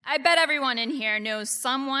I bet everyone in here knows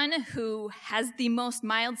someone who has the most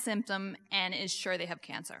mild symptom and is sure they have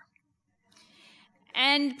cancer.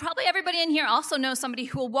 And probably everybody in here also knows somebody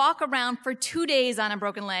who will walk around for 2 days on a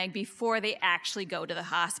broken leg before they actually go to the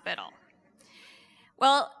hospital.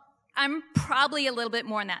 Well, I'm probably a little bit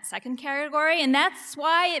more in that second category, and that's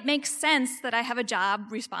why it makes sense that I have a job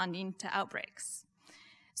responding to outbreaks.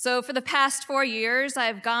 So for the past 4 years,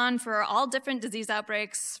 I've gone for all different disease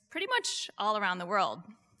outbreaks pretty much all around the world.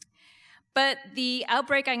 But the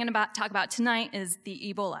outbreak I'm going to talk about tonight is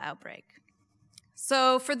the Ebola outbreak.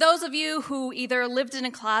 So for those of you who either lived in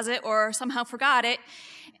a closet or somehow forgot it,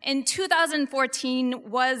 in 2014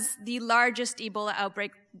 was the largest Ebola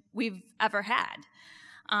outbreak we've ever had.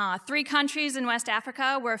 3 countries in West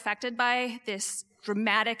Africa were affected by this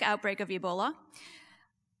dramatic outbreak of Ebola.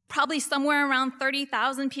 Probably somewhere around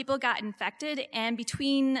 30,000 people got infected, and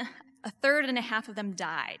between a third and a half of them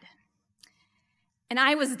died. And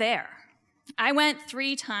I was there. I went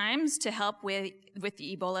 3 times to help with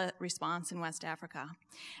the Ebola response in West Africa.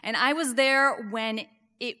 And I was there when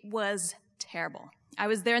it was terrible. I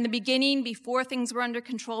was there in the beginning, before things were under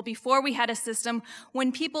control, before we had a system,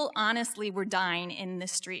 when people honestly were dying in the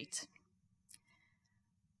street.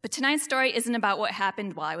 But tonight's story isn't about what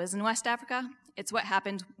happened while I was in West Africa. It's what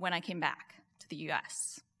happened when I came back to the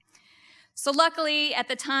U.S. So luckily, at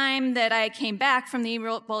the time that I came back from the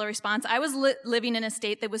Ebola response, I was living in a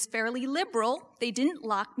state that was fairly liberal. They didn't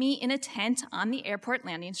lock me in a tent on the airport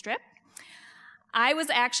landing strip. I was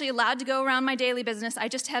actually allowed to go around my daily business. I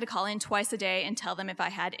just had to call in twice a day and tell them if I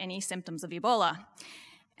had any symptoms of Ebola.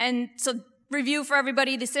 And so, review for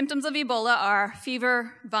everybody, the symptoms of Ebola are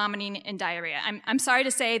fever, vomiting, and diarrhea. I'm sorry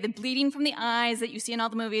to say, the bleeding from the eyes that you see in all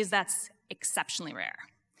the movies, that's exceptionally rare.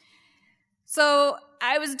 So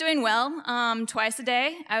I was doing well. Twice a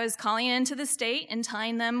day, I was calling into the state and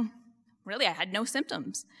telling them, really, I had no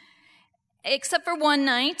symptoms. Except for one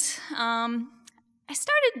night, I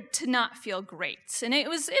started to not feel great. And it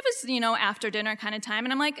was after dinner kind of time,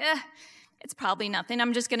 and I'm like, it's probably nothing.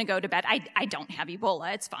 I'm just going to go to bed. I don't have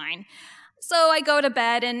Ebola. It's fine. So I go to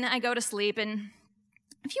bed, and I go to sleep, and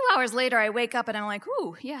a few hours later, I wake up, and I'm like,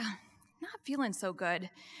 ooh, yeah, not feeling so good.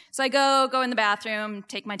 So I go in the bathroom,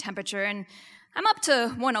 take my temperature, and I'm up to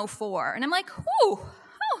 104. And I'm like,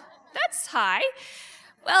 that's high.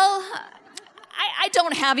 Well, I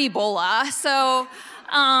don't have Ebola, so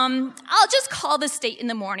I'll just call the state in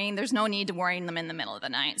the morning. There's no need to worry them in the middle of the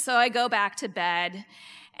night. So I go back to bed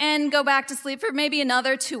and go back to sleep for maybe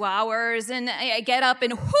another 2 hours, and I get up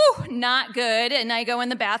and not good, and I go in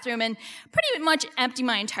the bathroom and pretty much empty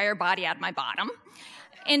my entire body out of my bottom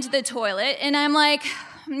into the toilet, and I'm like,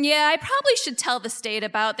 yeah, I probably should tell the state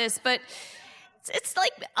about this, but it's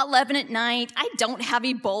like 11 at night. I don't have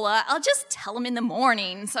Ebola. I'll just tell them in the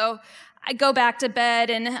morning. So I go back to bed,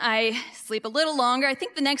 and I sleep a little longer. I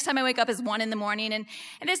think the next time I wake up is 1 in the morning, and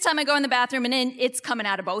this time I go in the bathroom, and it's coming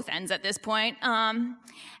out of both ends at this point. And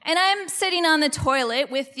I'm sitting on the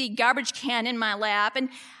toilet with the garbage can in my lap, and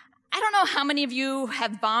I don't know how many of you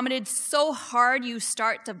have vomited so hard you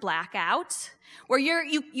start to black out, where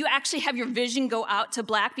you actually have your vision go out to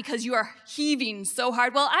black because you are heaving so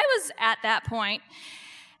hard. Well, I was at that point,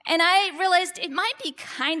 and I realized it might be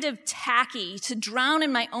kind of tacky to drown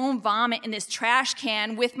in my own vomit in this trash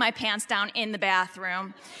can with my pants down in the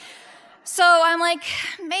bathroom. So I'm like,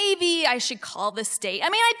 maybe I should call the state. I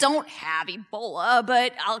mean, I don't have Ebola,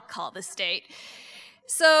 but I'll call the state.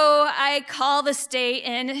 So I call the state,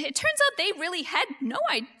 and it turns out they really had no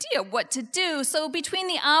idea what to do. So between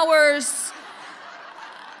the hours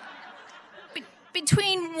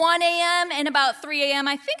between 1 a.m. and about 3 a.m.,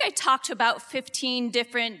 I think I talked to about 15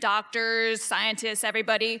 different doctors, scientists,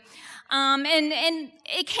 everybody. And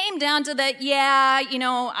it came down to that,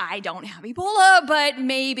 I don't have Ebola, but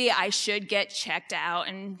maybe I should get checked out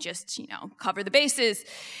and just, cover the bases.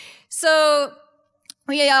 So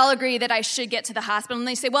we all agree that I should get to the hospital. And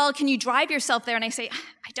they say, well, can you drive yourself there? And I say,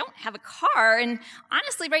 I don't have a car. And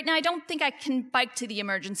honestly, right now, I don't think I can bike to the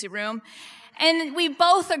emergency room. And we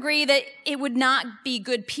both agree that it would not be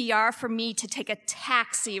good PR for me to take a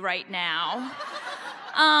taxi right now.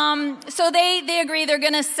 So they agree they're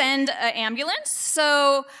going to send an ambulance.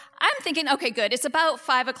 So I'm thinking, okay, good. It's about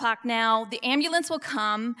 5 o'clock now. The ambulance will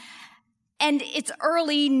come. And it's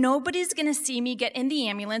early. Nobody's going to see me get in the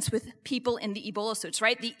ambulance with people in the Ebola suits,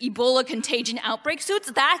 right? The Ebola contagion outbreak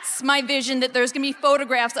suits. That's my vision, that there's going to be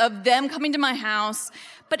photographs of them coming to my house.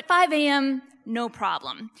 But at 5 a.m., no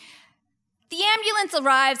problem. The ambulance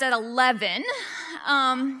arrives at 11,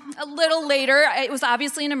 a little later. It was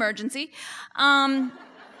obviously an emergency. And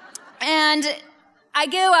I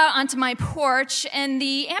go out onto my porch, and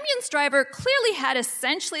the ambulance driver clearly had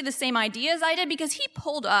essentially the same idea as I did, because he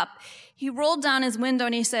pulled up, he rolled down his window,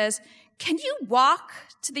 and he says, "Can you walk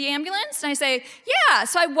to the ambulance?" And I say, "Yeah."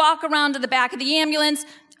 So I walk around to the back of the ambulance,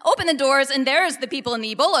 open the doors, and there's the people in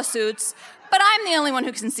the Ebola suits, but I'm the only one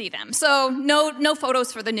who can see them, so no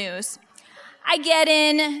photos for the news. I get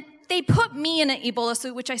in, they put me in an Ebola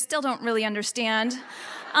suit, which I still don't really understand.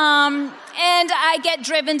 And I get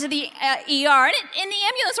driven to the ER. And in the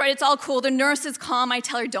ambulance, right, it's all cool. The nurse is calm. I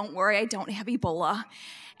tell her, "Don't worry, I don't have Ebola."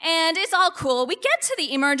 And it's all cool. We get to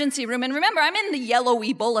the emergency room. And remember, I'm in the yellow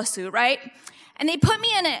Ebola suit, right? And they put me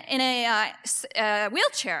in a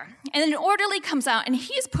wheelchair. And an orderly comes out, and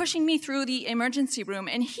he's pushing me through the emergency room.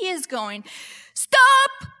 And he is going,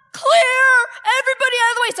 "Stop! Clear! Everybody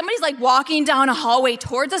out of the way!" Somebody's like walking down a hallway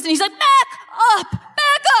towards us. And he's like, "Back up!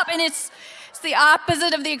 Back up!" And it's the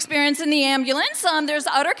opposite of the experience in the ambulance. There's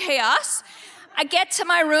utter chaos. I get to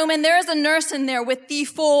my room, and there's a nurse in there with the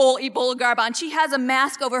full Ebola garb on. She has a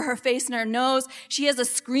mask over her face and her nose. She has a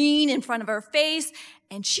screen in front of her face,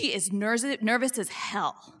 and she is nervous as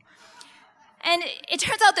hell. And it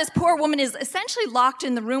turns out this poor woman is essentially locked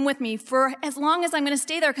in the room with me for as long as I'm going to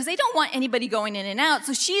stay there, because they don't want anybody going in and out.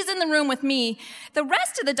 So she's in the room with me. The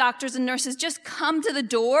rest of the doctors and nurses just come to the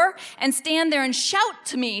door and stand there and shout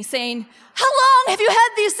to me saying, "How long have you had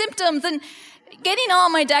these symptoms?" And getting all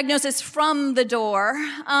my diagnosis from the door.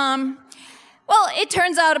 Well, it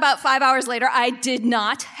turns out about 5 hours later, I did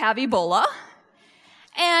not have Ebola.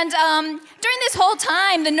 And during this whole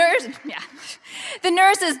time, the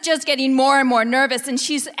nurse is just getting more and more nervous, and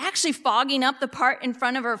she's actually fogging up the part in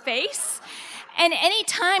front of her face. And any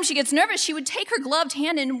time she gets nervous, she would take her gloved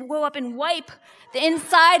hand and go up and wipe the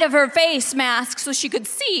inside of her face mask so she could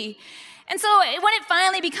see. And so when it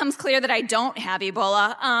finally becomes clear that I don't have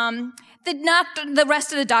Ebola, the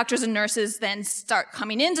rest of the doctors and nurses then start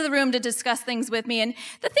coming into the room to discuss things with me. And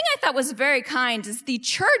the thing I thought was very kind is the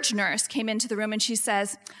church nurse came into the room and she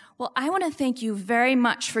says, "Well, I want to thank you very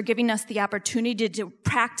much for giving us the opportunity to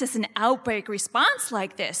practice an outbreak response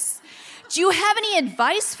like this. Do you have any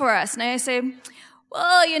advice for us?" And I say,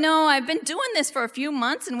 "Well, I've been doing this for a few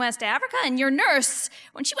months in West Africa, and your nurse,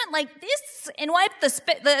 when she went like this and wiped the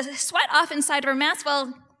sweat off inside of her mask,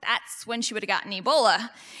 well, that's when she would have gotten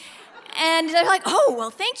Ebola." And they're like, "Oh,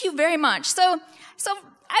 well, thank you very much." So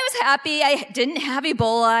I was happy. I didn't have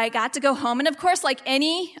Ebola. I got to go home. And of course, like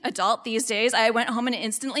any adult these days, I went home and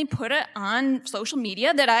instantly put it on social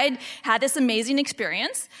media that I'd had this amazing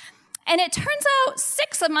experience. And it turns out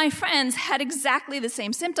 6 of my friends had exactly the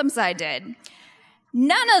same symptoms I did.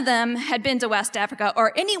 None of them had been to West Africa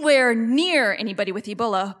or anywhere near anybody with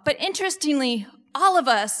Ebola. But interestingly, all of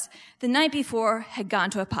us the night before had gone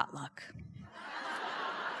to a potluck.